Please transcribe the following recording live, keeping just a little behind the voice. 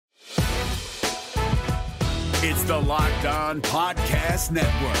It's the Locked On Podcast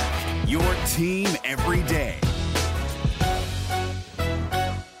Network, your team every day.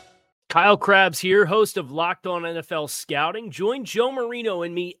 Kyle Krabs here, host of Locked On NFL Scouting. Join Joe Marino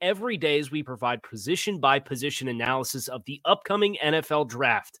and me every day as we provide position-by-position analysis of the upcoming NFL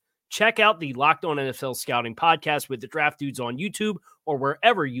Draft. Check out the Locked On NFL Scouting podcast with the Draft Dudes on YouTube or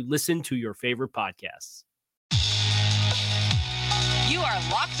wherever you listen to your favorite podcasts. You are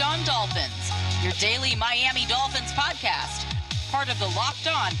Locked On Dolphins, your daily Miami Dolphins podcast, part of the Locked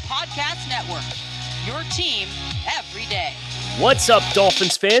On Podcast Network, your team every day. What's up,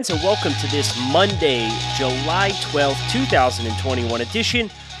 Dolphins fans, and welcome to this Monday, July 12th, 2021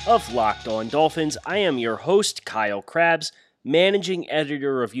 edition of Locked On Dolphins. I am your host, Kyle Krabs, managing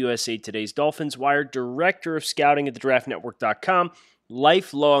editor of USA Today's Dolphins Wire, director of scouting at thedraftnetwork.com,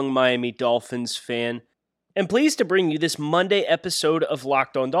 lifelong Miami Dolphins fan, and pleased to bring you this Monday episode of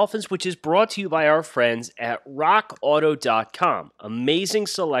Locked On Dolphins, which is brought to you by our friends at rockauto.com. Amazing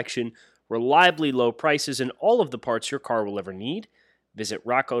selection, reliably low prices, and all of the parts your car will ever need. Visit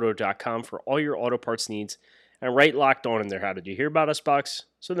rockauto.com for all your auto parts needs, and write Locked On in their How Did You Hear About Us box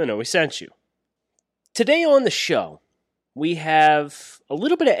so they know we sent you. Today on the show, we have a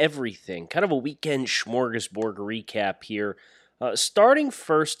little bit of everything, kind of a weekend smorgasbord recap here, starting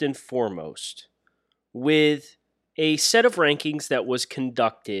first and foremost with a set of rankings that was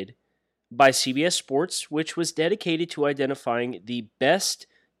conducted by CBS Sports, which was dedicated to identifying the best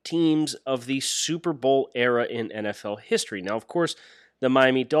teams of the Super Bowl era in NFL history. Now, of course, the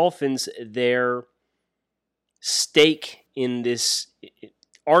Miami Dolphins, their stake in this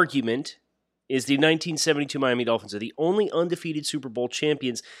argument is the 1972 Miami Dolphins are the only undefeated Super Bowl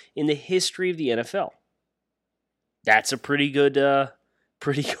champions in the history of the NFL. That's a pretty good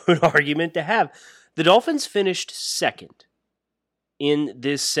argument to have. The Dolphins finished second in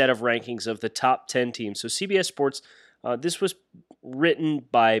this set of rankings of the top 10 teams. So CBS Sports, this was written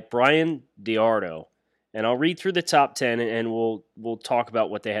by Brian Diardo, and I'll read through the top 10, and we'll talk about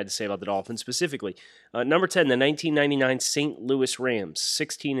what they had to say about the Dolphins specifically. Number 10, the 1999 St. Louis Rams,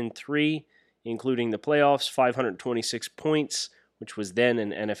 16-3, including the playoffs, 526 points, which was then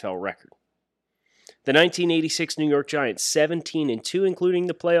an NFL record. The 1986 New York Giants, 17-2, including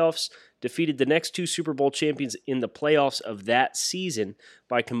the playoffs, defeated the next two Super Bowl champions in the playoffs of that season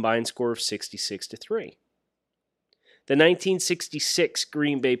by a combined score of 66-3. The 1966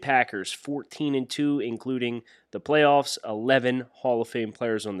 Green Bay Packers, 14-2, including the playoffs, 11 Hall of Fame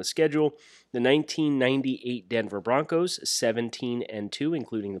players on the schedule. The 1998 Denver Broncos, 17-2,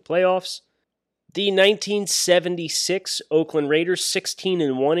 including the playoffs. The 1976 Oakland Raiders,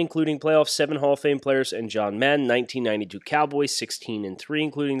 16-1, including playoffs, 7 Hall of Fame players, and John Madden. 1992 Cowboys, 16-3,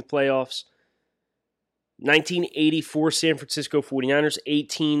 including the playoffs. 1984 San Francisco 49ers,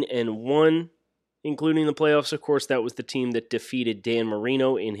 18-1, including the playoffs. Of course, that was the team that defeated Dan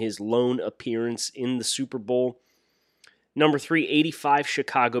Marino in his lone appearance in the Super Bowl. Number 3, 85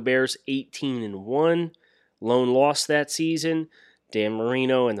 Chicago Bears, 18-1, lone loss that season. Dan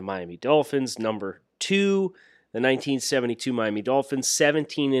Marino and the Miami Dolphins. Number 2, the 1972 Miami Dolphins,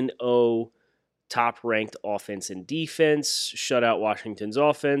 17-0, top-ranked offense and defense. Shut out Washington's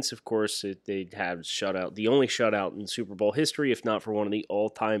offense. Of course, they had shutout, the only shutout in Super Bowl history, if not for one of the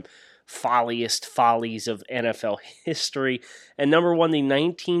all-time follies of NFL history. And number 1, the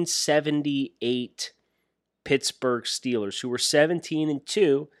 1978 Pittsburgh Steelers, who were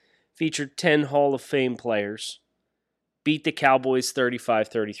 17-2, featured 10 Hall of Fame players, beat the Cowboys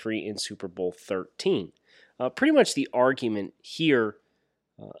 35-33 in Super Bowl 13. Pretty much the argument here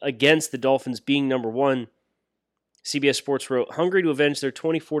against the Dolphins being number 1, CBS Sports wrote, hungry to avenge their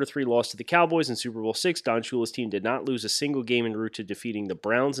 24-3 loss to the Cowboys in Super Bowl VI, Don Shula's team did not lose a single game en route to defeating the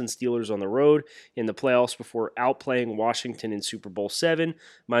Browns and Steelers on the road in the playoffs before outplaying Washington in Super Bowl VII.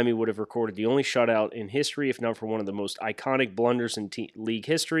 Miami would have recorded the only shutout in history, if not for one of the most iconic blunders in league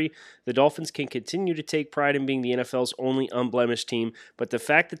history. The Dolphins can continue to take pride in being the NFL's only unblemished team, but the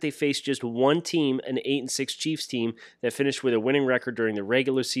fact that they faced just one team, an 8-6 Chiefs team, that finished with a winning record during the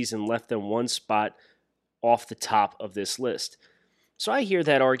regular season left them one spot off the top of this list. So I hear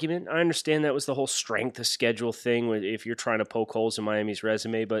that argument. I understand that was the whole strength of schedule thing if you're trying to poke holes in Miami's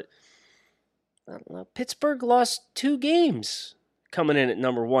resume, but I don't know, Pittsburgh lost 2 games coming in at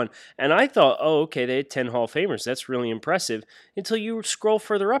number 1. And I thought, oh, okay, they had 10 Hall of Famers. That's really impressive. Until you scroll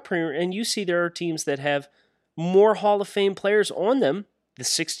further up here and you see there are teams that have more Hall of Fame players on them. The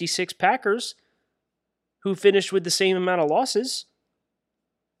 66 Packers, who finished with the same amount of losses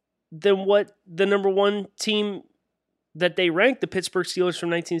than what the number 1 team that they ranked, the Pittsburgh Steelers from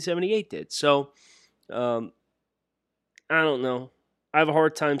 1978, did. So, I don't know. I have a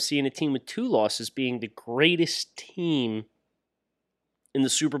hard time seeing a team with 2 losses being the greatest team in the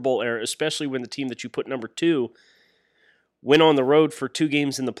Super Bowl era, especially when the team that you put number 2 went on the road for 2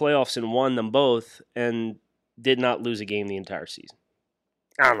 games in the playoffs and won them both and did not lose a game the entire season.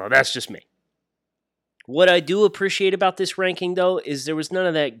 I don't know, that's just me. What I do appreciate about this ranking, though, is there was none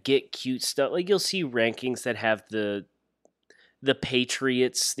of that get cute stuff. Like, you'll see rankings that have the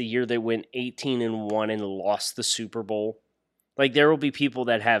Patriots the year they went 18-1 and lost the Super Bowl. Like, there will be people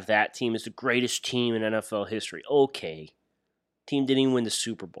that have that team as the greatest team in NFL history. Okay. Team didn't even win the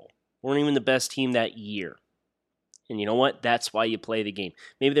Super Bowl. Weren't even the best team that year. And you know what? That's why you play the game.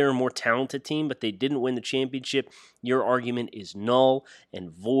 Maybe they're a more talented team, but they didn't win the championship. Your argument is null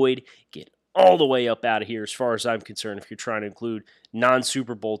and void. Get all the way up out of here as far as I'm concerned if you're trying to include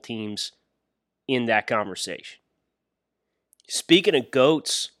non-Super Bowl teams in that conversation. Speaking of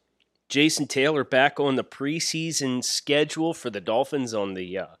GOATs, Jason Taylor back on the preseason schedule for the Dolphins on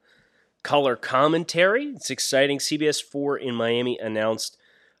the color commentary. It's exciting. CBS 4 in Miami announced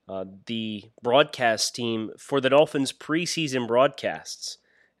the broadcast team for the Dolphins preseason broadcasts.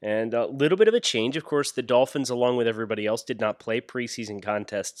 And a little bit of a change. Of course, the Dolphins, along with everybody else, did not play preseason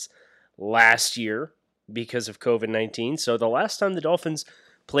contests last year because of COVID-19. So the last time the Dolphins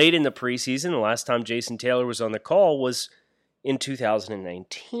played in the preseason, the last time Jason Taylor was on the call was in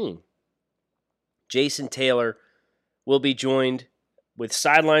 2019. Jason Taylor will be joined with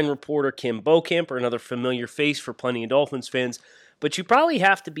sideline reporter Kim Bokamper, another familiar face for plenty of Dolphins fans. But you probably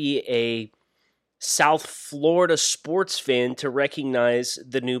have to be a South Florida sports fan to recognize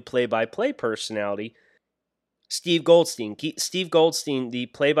the new play-by-play personality, Steve Goldstein. Steve Goldstein, the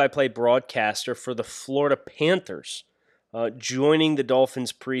play-by-play broadcaster for the Florida Panthers, joining the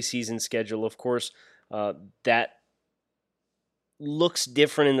Dolphins preseason schedule. Of course, that looks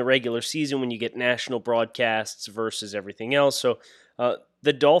different in the regular season when you get national broadcasts versus everything else. So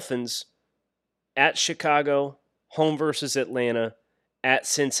the Dolphins at Chicago, home versus Atlanta, at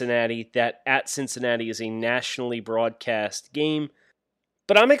Cincinnati. That at Cincinnati is a nationally broadcast game.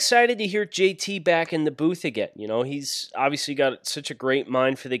 But I'm excited to hear JT back in the booth again. You know, he's obviously got such a great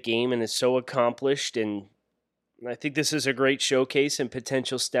mind for the game and is so accomplished. And I think this is a great showcase and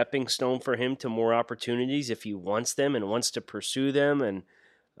potential stepping stone for him to more opportunities if he wants them and wants to pursue them. And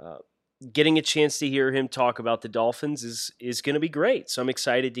getting a chance to hear him talk about the Dolphins is going to be great. So I'm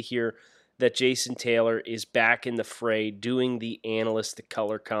excited to hear that Jason Taylor is back in the fray doing the analyst, the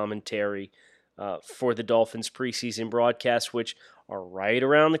color commentary for the Dolphins preseason broadcast, which are right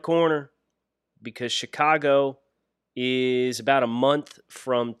around the corner because Chicago is about a month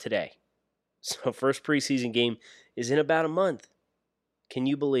from today. So first preseason game is in about a month. Can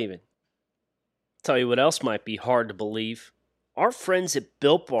you believe it? Tell you what else might be hard to believe. Our friends at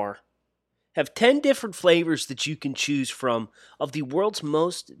Built Bar have 10 different flavors that you can choose from of the world's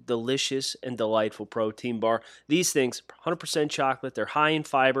most delicious and delightful protein bar. These things, 100% chocolate, they're high in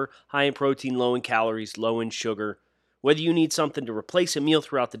fiber, high in protein, low in calories, low in sugar. Whether you need something to replace a meal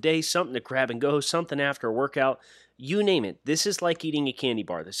throughout the day, something to grab and go, something after a workout, you name it. This is like eating a candy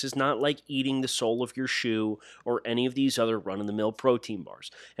bar. This is not like eating the sole of your shoe or any of these other run-of-the-mill protein bars.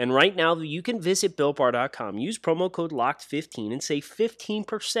 And right now, you can visit BuiltBar.com, use promo code LOCKED15 and save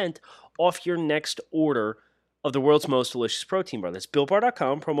 15% off your next order of the world's most delicious protein bar. That's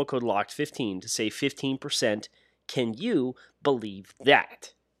BuiltBar.com, promo code LOCKED15 to save 15%. Can you believe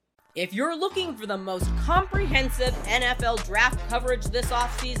that? If you're looking for the most comprehensive NFL draft coverage this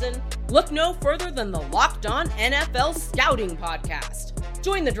offseason, look no further than the Locked On NFL Scouting Podcast.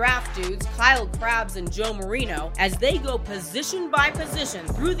 Join the draft dudes, Kyle Krabs and Joe Marino, as they go position by position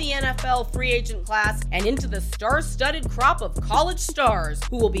through the NFL free agent class and into the star-studded crop of college stars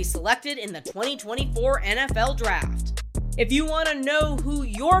who will be selected in the 2024 NFL Draft. If you want to know who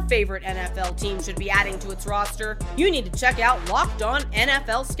your favorite NFL team should be adding to its roster, you need to check out Locked On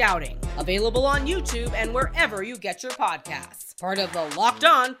NFL Scouting, available on YouTube and wherever you get your podcasts. Part of the Locked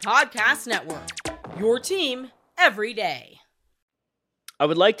On Podcast Network, your team every day. I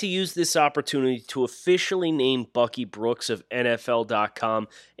would like to use this opportunity to officially name Bucky Brooks of NFL.com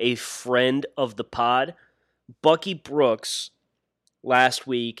a friend of the pod. Bucky Brooks last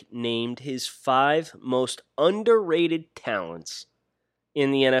week named his 5 most underrated talents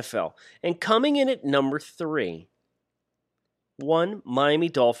in the NFL. And coming in at number 3, 1, Miami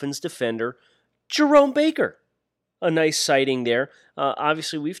Dolphins defender, Jerome Baker. A nice sighting there.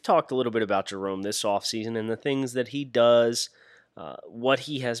 Obviously, we've talked a little bit about Jerome this offseason and the things that he does, what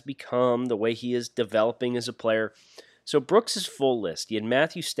he has become, the way he is developing as a player. So Brooks' full list. He had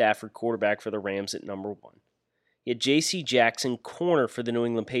Matthew Stafford, quarterback for the Rams, at number 1. He had J.C. Jackson, corner for the New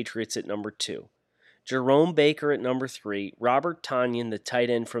England Patriots, at number 2. Jerome Baker at number 3, Robert Tonyan, the tight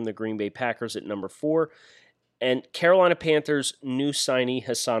end from the Green Bay Packers, at number 4, and Carolina Panthers' new signee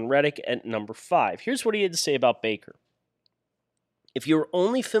Hassan Reddick at number 5. Here's what he had to say about Baker. If you're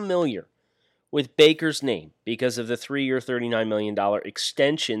only familiar with Baker's name because of the 3-year, $39 million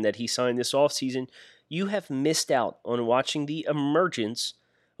extension that he signed this offseason, you have missed out on watching the emergence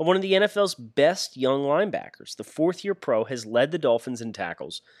of one of the NFL's best young linebackers. The fourth-year pro has led the Dolphins in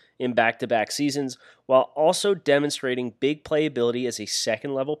tackles in back-to-back seasons while also demonstrating big playability as a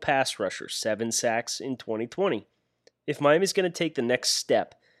second-level pass rusher, 7 sacks in 2020. If Miami's going to take the next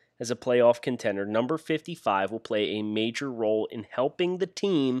step as a playoff contender, number 55 will play a major role in helping the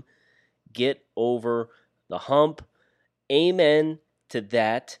team get over the hump. Amen to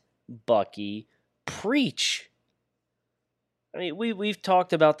that, Bucky. Preach. I mean, we've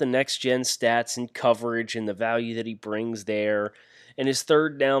talked about the next-gen stats and coverage and the value that he brings there and his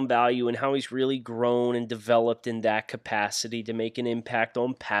third down value and how he's really grown and developed in that capacity to make an impact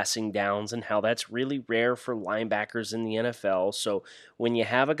on passing downs and how that's really rare for linebackers in the NFL. So when you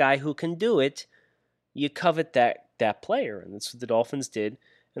have a guy who can do it, you covet that player, and that's what the Dolphins did.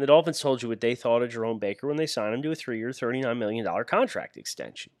 And the Dolphins told you what they thought of Jerome Baker when they signed him to a 3-year, $39 million contract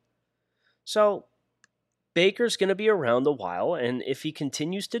extension. So Baker's going to be around a while, and if he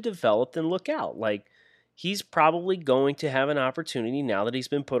continues to develop, then look out. Like, he's probably going to have an opportunity now that he's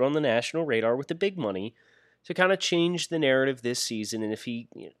been put on the national radar with the big money to kind of change the narrative this season. And if he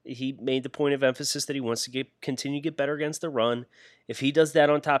made the point of emphasis that he wants to continue to get better against the run, if he does that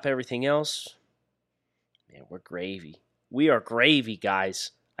on top of everything else, man, we're gravy. We are gravy,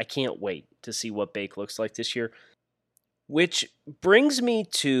 guys. I can't wait to see what Bake looks like this year. Which brings me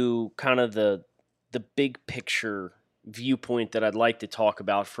to kind of the big picture viewpoint that I'd like to talk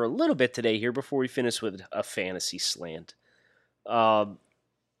about for a little bit today here before we finish with a fantasy slant. I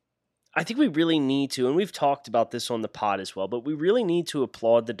think we really need to, and we've talked about this on the pod as well, but we really need to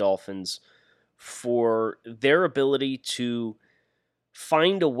applaud the Dolphins for their ability to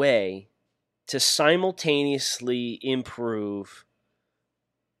find a way to simultaneously improve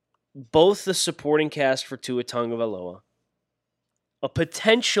both the supporting cast for Tua Tagovailoa, a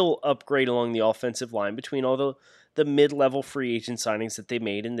potential upgrade along the offensive line between all the mid-level free agent signings that they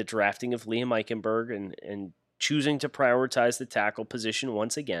made in the drafting of Liam Eichenberg and choosing to prioritize the tackle position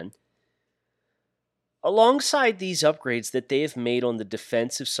once again, alongside these upgrades that they have made on the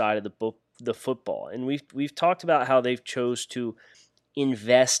defensive side of the football. And we've talked about how they've chose to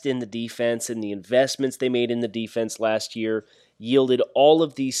invest in the defense, and the investments they made in the defense last year yielded all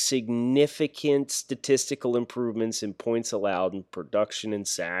of these significant statistical improvements in points allowed and production and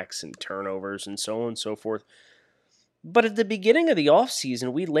sacks and turnovers and so on and so forth. But at the beginning of the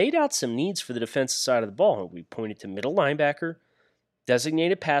offseason, we laid out some needs for the defensive side of the ball. We pointed to middle linebacker,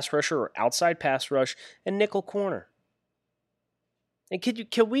 designated pass rusher or outside pass rush, and nickel corner. And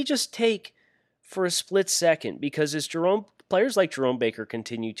can we just take for a split second, because as players like Jerome Baker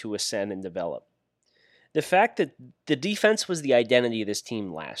continue to ascend and develop, the fact that the defense was the identity of this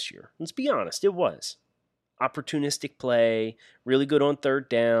team last year, let's be honest, it was. Opportunistic play, really good on third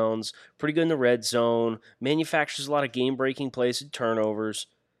downs, pretty good in the red zone, manufactures a lot of game-breaking plays and turnovers.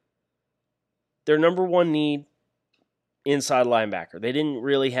 Their number one need, inside linebacker. They didn't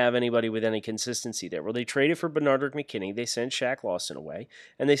really have anybody with any consistency there. Well, they traded for Bernard McKinney, they sent Shaq Lawson away,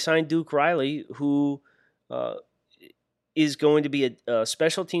 and they signed Duke Riley, who is going to be a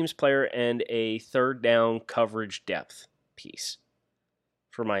special teams player and a third down coverage depth piece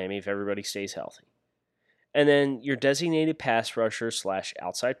for Miami if everybody stays healthy. And then your designated pass rusher /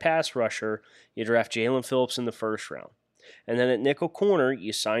 outside pass rusher, you draft Jalen Phillips in the first round. And then at nickel corner,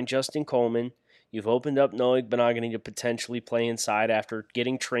 you sign Justin Coleman. You've opened up Noah Benogany to potentially play inside after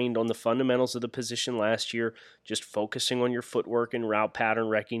getting trained on the fundamentals of the position last year, just focusing on your footwork and route pattern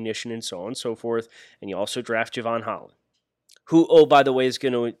recognition and so on and so forth. And you also draft Javon Holland, who, oh, by the way, is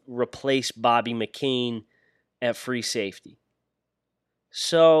going to replace Bobby McCain at free safety.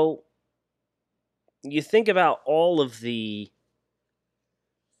 So you think about all of the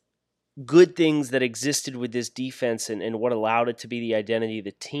good things that existed with this defense and what allowed it to be the identity of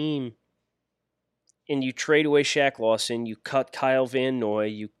the team, and you trade away Shaq Lawson, you cut Kyle Van Noy,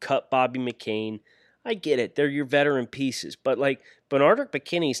 you cut Bobby McCain. I get it. They're your veteran pieces. But, Bernard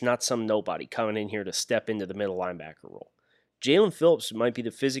McKinney's not some nobody coming in here to step into the middle linebacker role. Jalen Phillips might be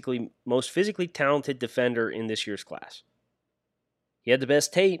the most physically talented defender in this year's class. He had the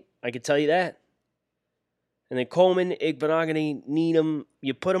best tape, I can tell you that. And then Coleman, Igbenogany, Needham,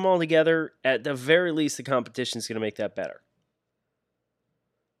 you put them all together, at the very least, the competition's going to make that better.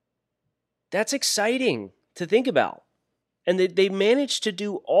 That's exciting to think about. And they managed to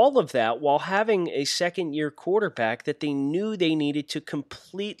do all of that while having a second-year quarterback that they knew they needed to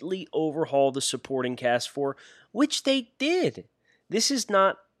completely overhaul the supporting cast for, which they did. This is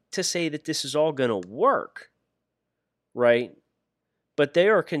not to say that this is all going to work, right? But they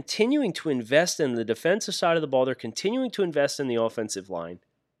are continuing to invest in the defensive side of the ball. They're continuing to invest in the offensive line.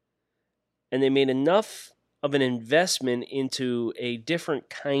 And they made enough of an investment into a different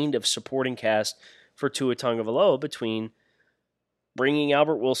kind of supporting cast for Tua Tagovailoa between bringing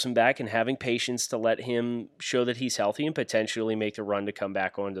Albert Wilson back and having patience to let him show that he's healthy and potentially make the run to come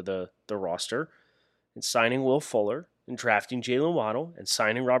back onto the roster, and signing Will Fuller and drafting Jalen Waddle and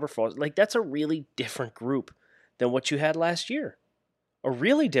signing Robert Foster. Like, that's a really different group than what you had last year. A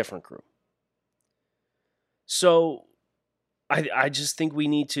really different group. So I just think we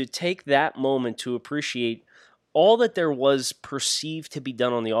need to take that moment to appreciate all that there was perceived to be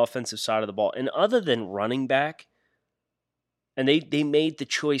done on the offensive side of the ball. And other than running back, and they made the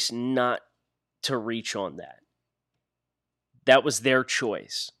choice not to reach on that. That was their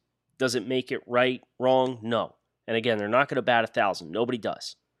choice. Does it make it right, wrong? No. And again, they're not going to bat 1,000. Nobody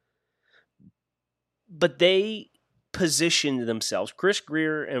does. But they positioned themselves, Chris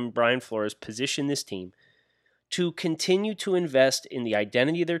Greer and Brian Flores positioned this team to continue to invest in the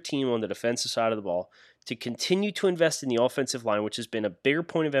identity of their team on the defensive side of the ball, to continue to invest in the offensive line, which has been a bigger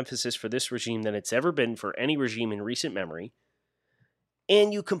point of emphasis for this regime than it's ever been for any regime in recent memory,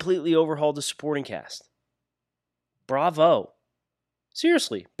 and you completely overhauled the supporting cast. Bravo.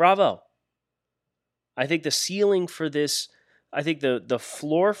 Seriously, bravo. I think the ceiling for this, I think the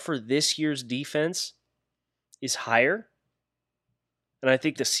floor for this year's defense is higher, and I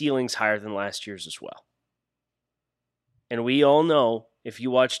think the ceiling's higher than last year's as well. And we all know, if you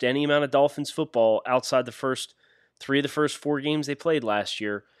watched any amount of Dolphins football outside the first 3 of the first 4 games they played last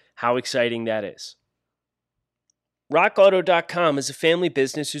year, how exciting that is. RockAuto.com is a family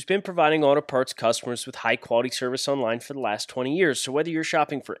business who's been providing auto parts customers with high-quality service online for the last 20 years. So whether you're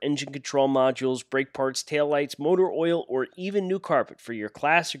shopping for engine control modules, brake parts, taillights, motor oil, or even new carpet for your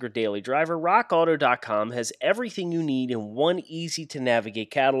classic or daily driver, RockAuto.com has everything you need in one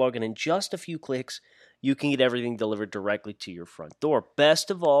easy-to-navigate catalog, and in just a few clicks, you can get everything delivered directly to your front door. Best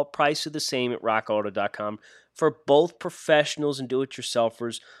of all, prices are the same at RockAuto.com for both professionals and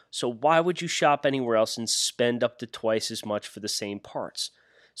do-it-yourselfers, so why would you shop anywhere else and spend up to twice as much for the same parts?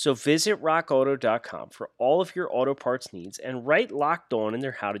 So visit RockAuto.com for all of your auto parts needs and write Locked On in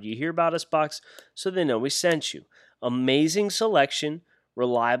their How Did You Hear About Us box so they know we sent you. Amazing selection,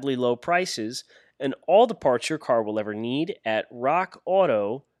 reliably low prices, and all the parts your car will ever need at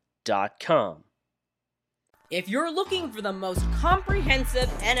RockAuto.com. If you're looking for the most comprehensive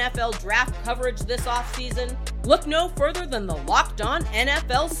NFL draft coverage this offseason, look no further than the Locked On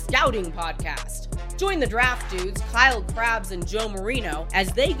NFL Scouting Podcast. Join the draft dudes, Kyle Krabs and Joe Marino, as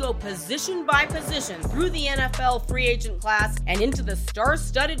they go position by position through the NFL free agent class and into the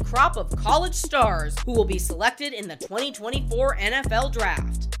star-studded crop of college stars who will be selected in the 2024 NFL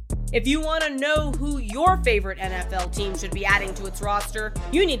Draft. If you want to know who your favorite NFL team should be adding to its roster,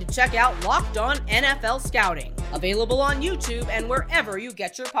 you need to check out Locked On NFL Scouting, available on YouTube and wherever you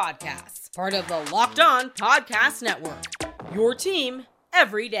get your podcasts. Part of the Locked On Podcast Network, your team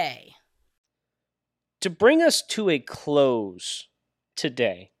every day. To bring us to a close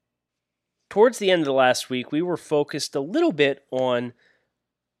today, towards the end of the last week, we were focused a little bit on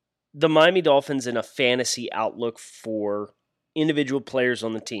the Miami Dolphins and a fantasy outlook for individual players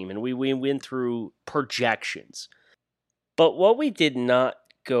on the team, and we went through projections. But what we did not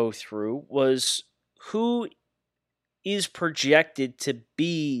go through was who is projected to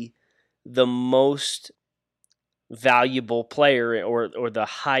be the most valuable player or the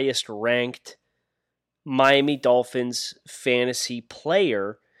highest ranked Miami Dolphins fantasy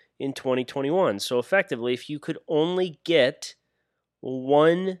player in 2021. So effectively, if you could only get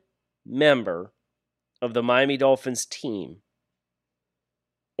one member of the Miami Dolphins team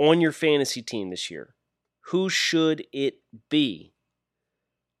on your fantasy team this year, who should it be?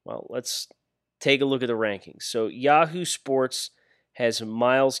 Well, let's take a look at the rankings. So Yahoo Sports has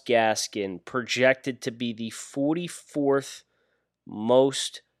Myles Gaskin projected to be the 44th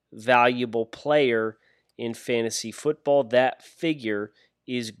most valuable player in fantasy football. That figure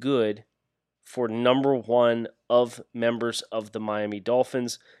is good for number 1 of members of the Miami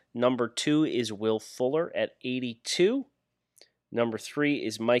Dolphins. Number 2 is Will Fuller at 82. Number 3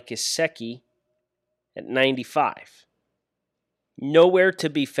 is Mike Gesicki at 95. Nowhere to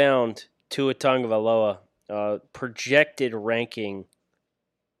be found Tua Tagovailoa, projected ranking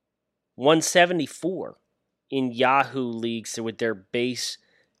 174 in Yahoo leagues with their base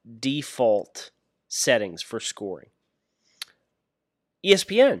default settings for scoring.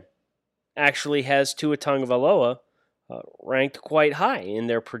 ESPN actually has Tua Tagovailoa ranked quite high in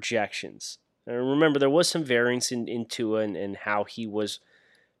their projections. And remember, there was some variance in Tua and how he was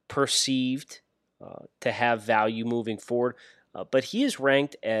perceived to have value moving forward. But he is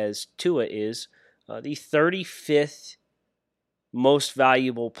ranked as Tua is the 35th most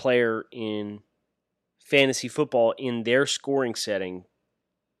valuable player in fantasy football in their scoring setting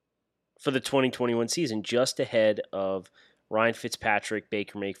for the 2021 season, just ahead of Ryan Fitzpatrick,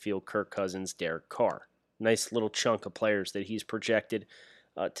 Baker Mayfield, Kirk Cousins, Derek Carr. Nice little chunk of players that he's projected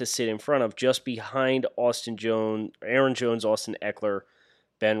to sit in front of, just behind Aaron Jones, Austin Eckler,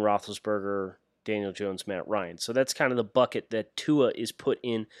 Ben Roethlisberger, Daniel Jones, Matt Ryan. So that's kind of the bucket that Tua is put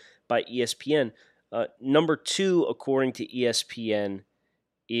in by ESPN. Number 2, according to ESPN,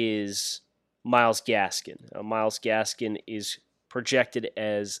 is Myles Gaskin. Myles Gaskin is projected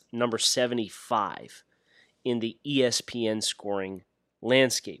as number 75 in the ESPN scoring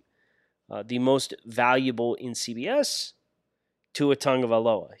landscape. The most valuable in CBS, Tua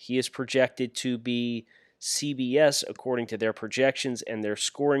Tagovailoa. He is projected to be CBS, according to their projections and their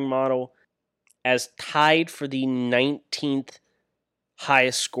scoring model, as tied for the 19th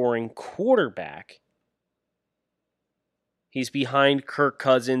highest scoring quarterback. He's behind Kirk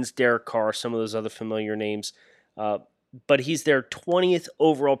Cousins, Derek Carr, some of those other familiar names. But he's their 20th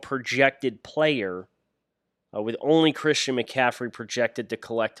overall projected player, with only Christian McCaffrey projected to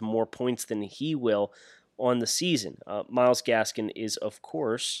collect more points than he will on the season. Myles Gaskin is, of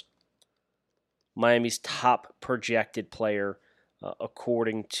course, Miami's top projected player,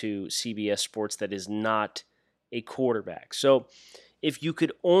 according to CBS Sports, that is not a quarterback. So if you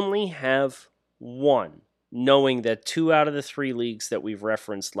could only have one, knowing that 2 out of the 3 leagues that we've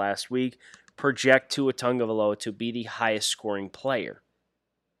referenced last week project Tua Tagovailoa to be the highest scoring player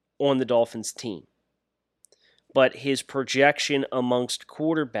on the Dolphins team, but his projection amongst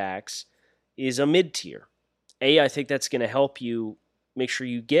quarterbacks is a mid-tier. I think that's going to help you make sure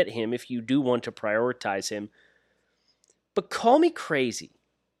you get him if you do want to prioritize him. But call me crazy,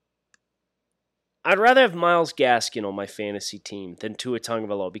 I'd rather have Myles Gaskin on my fantasy team than Tua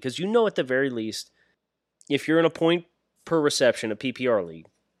Tagovailoa, because you know at the very least, if you're in a point per reception, a PPR league,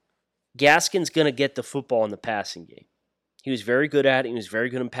 Gaskin's going to get the football in the passing game. He was very good at it. He was very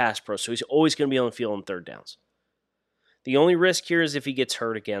good in pass pro, so he's always going to be on the field on third downs. The only risk here is if he gets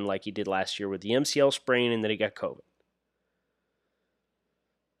hurt again like he did last year with the MCL sprain and then he got COVID.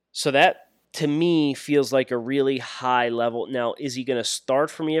 So that, to me, feels like a really high level. Now, is he going to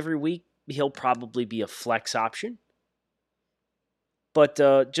start for me every week? He'll probably be a flex option. But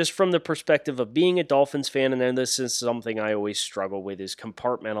just from the perspective of being a Dolphins fan, and then this is something I always struggle with, is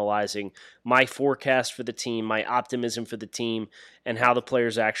compartmentalizing my forecast for the team, my optimism for the team, and how the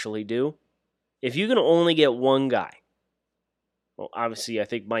players actually do. If you can only get one guy, well, obviously I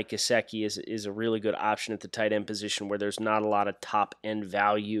think Mike Gesicki is a really good option at the tight end position where there's not a lot of top-end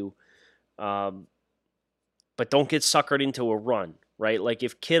value. But don't get suckered into a run, right? Like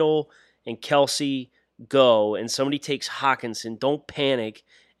if Kittle and Kelsey go and somebody takes Hawkinson, don't panic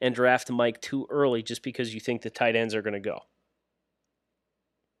and draft Mike too early just because you think the tight ends are going to go.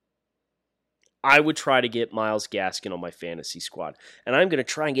 I would try to get Myles Gaskin on my fantasy squad. And I'm going to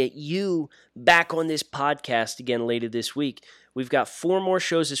try and get you back on this podcast again later this week. We've got 4 more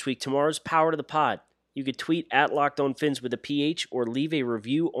shows this week. Tomorrow's Power to the Pod. You could tweet at LockedOnFins with a PH or leave a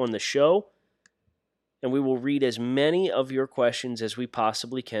review on the show. And we will read as many of your questions as we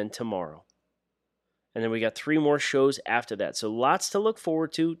possibly can tomorrow. And then we got 3 more shows after that. So lots to look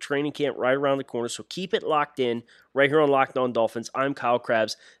forward to. Training camp right around the corner. So keep it locked in right here on Locked On Dolphins. I'm Kyle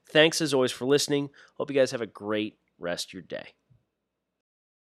Krabs. Thanks as always for listening. Hope you guys have a great rest of your day.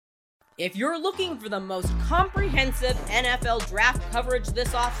 If you're looking for the most comprehensive NFL draft coverage this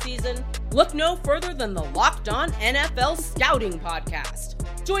offseason, look no further than the Locked On NFL Scouting Podcast.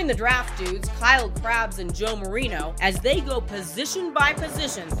 Join the draft dudes, Kyle Krabs and Joe Marino, as they go position by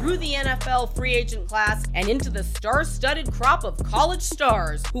position through the NFL free agent class and into the star-studded crop of college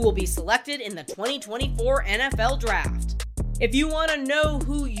stars who will be selected in the 2024 NFL Draft. If you want to know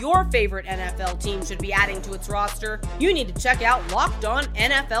who your favorite NFL team should be adding to its roster, you need to check out Locked On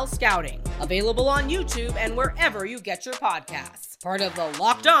NFL Scouting, available on YouTube and wherever you get your podcasts. Part of the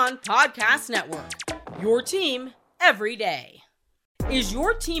Locked On Podcast Network, your team every day. Is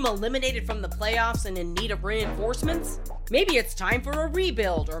your team eliminated from the playoffs and in need of reinforcements? Maybe it's time for a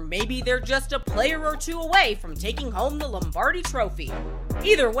rebuild, or maybe they're just a player or 2 away from taking home the Lombardi Trophy.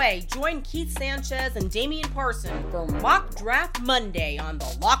 Either way, join Keith Sanchez and Damian Parson for Mock Draft Monday on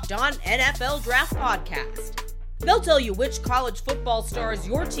the Locked On NFL Draft Podcast. They'll tell you which college football stars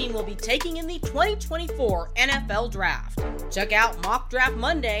your team will be taking in the 2024 NFL Draft. Check out Mock Draft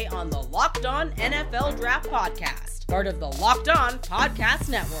Monday on the Locked On NFL Draft Podcast, part of the Locked On Podcast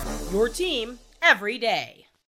Network, your team every day.